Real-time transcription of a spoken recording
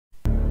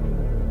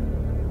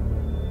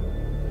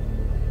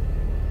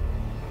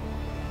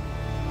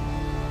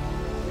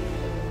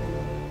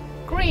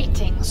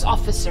Greetings,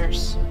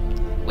 officers.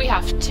 We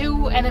have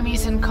two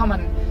enemies in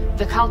common,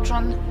 the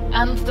Caltron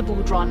and the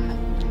Boudron.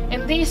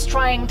 In these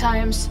trying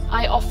times,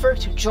 I offer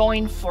to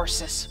join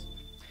forces.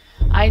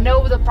 I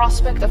know the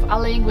prospect of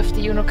allying with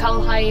the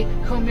Unukalhai,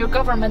 whom your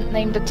government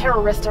named a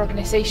terrorist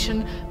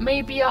organization,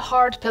 may be a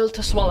hard pill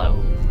to swallow.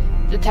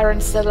 The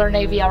Terran Stellar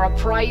Navy are a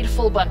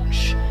prideful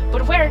bunch,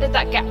 but where did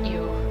that get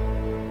you?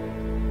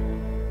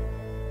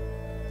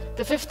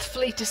 The Fifth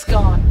Fleet is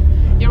gone.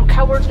 Your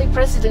cowardly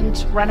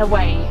president ran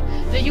away.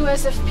 The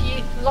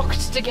USFP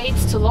locked the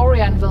gates to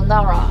Loria and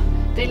Vilnara.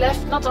 They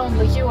left not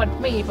only you and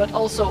me, but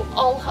also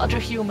all other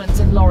humans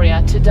in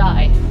Loria to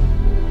die.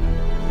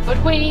 But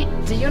we,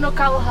 the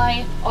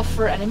Unukalhai,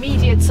 offer an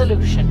immediate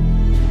solution.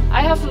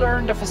 I have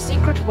learned of a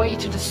secret way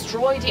to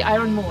destroy the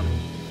Iron Moon.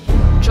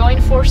 Join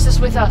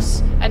forces with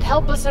us and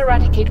help us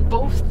eradicate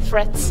both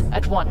threats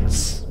at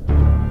once.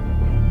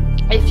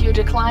 If you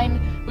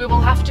decline, we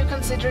will have to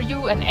consider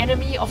you an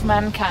enemy of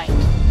mankind.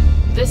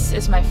 This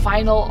is my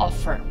final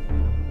offer.